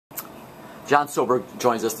John Sjoberg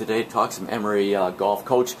joins us today to talk some Emory golf.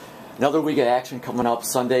 Coach, another week of action coming up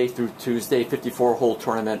Sunday through Tuesday, 54-hole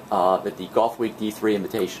tournament at the Golfweek DIII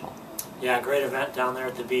Invitational. Yeah, great event down there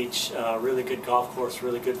at the beach. Really good golf course,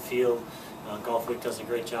 really good field. Golfweek does a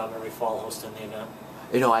great job every fall hosting the event.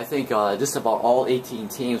 You know, I think just about all 18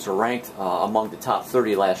 teams were ranked among the top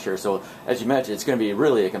 30 last year. So, as you mentioned, it's going to be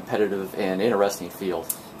really a competitive and interesting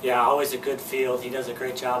field. Yeah, always a good field. He does a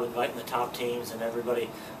great job inviting the top teams, and everybody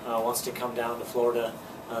wants to come down to Florida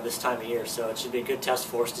this time of year. So it should be a good test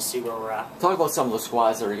for us to see where we're at. Talk about some of the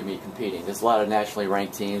squads that are going to be competing. There's a lot of nationally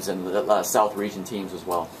ranked teams and a lot of South region teams as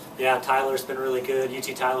well. Yeah, Tyler's been really good.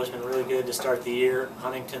 UT Tyler's been really good to start the year.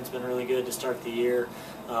 Huntington's been really good to start the year.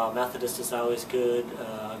 Methodist is always good.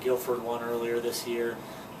 Guilford won earlier this year.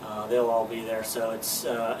 They'll all be there, so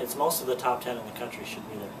it's most of the top 10 in the country should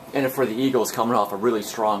be there. And for the Eagles, coming off a really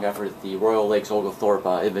strong effort at the Royal Lakes Oglethorpe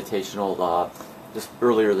Invitational just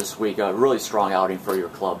earlier this week, a really strong outing for your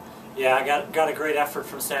club. Yeah, I got a great effort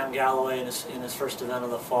from Sam Galloway in his first event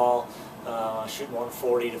of the fall, shooting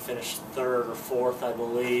 140 to finish third or fourth, I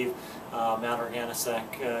believe. Matt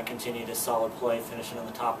Organasek continued his solid play, finishing in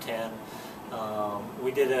the top 10.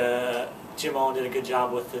 Jim Owen did a good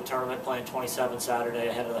job with the tournament, playing 27 Saturday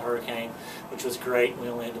ahead of the hurricane, which was great. We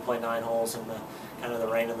only had to play 9 holes in the kind of the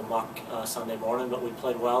rain and the muck Sunday morning, but we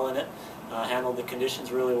played well in it, handled the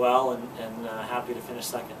conditions really well, and happy to finish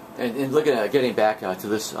second. And looking at getting back to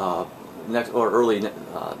this next or early the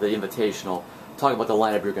Invitational, talk about the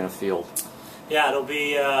lineup you're going to field. Yeah, it'll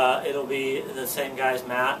be the same guys: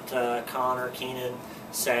 Matt, Connor, Keenan,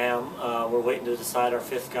 Sam. We're waiting to decide our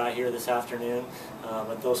 5th guy here this afternoon,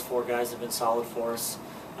 but those 4 guys have been solid for us,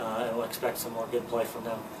 and we'll expect some more good play from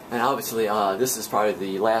them. And obviously, this is probably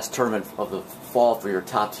the last tournament of the fall for your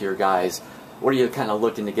top-tier guys. What are you kind of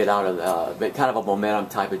looking to get out of kind of a momentum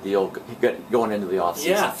type of deal going into the offseason?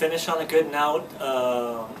 Yeah, finish on a good note.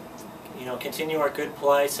 You know, continue our good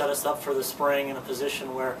play, set us up for the spring in a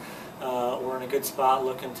position where we're in a good spot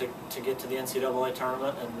looking to get to the NCAA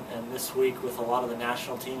tournament, and this week with a lot of the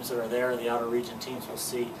national teams that are there, the outer region teams, we'll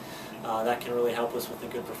see that can really help us with a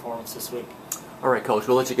good performance this week. All right, Coach,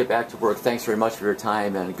 we'll let you get back to work. Thanks very much for your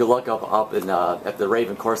time, and good luck up at the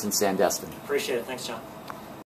Raven course in Sandestin. Appreciate it. Thanks, John.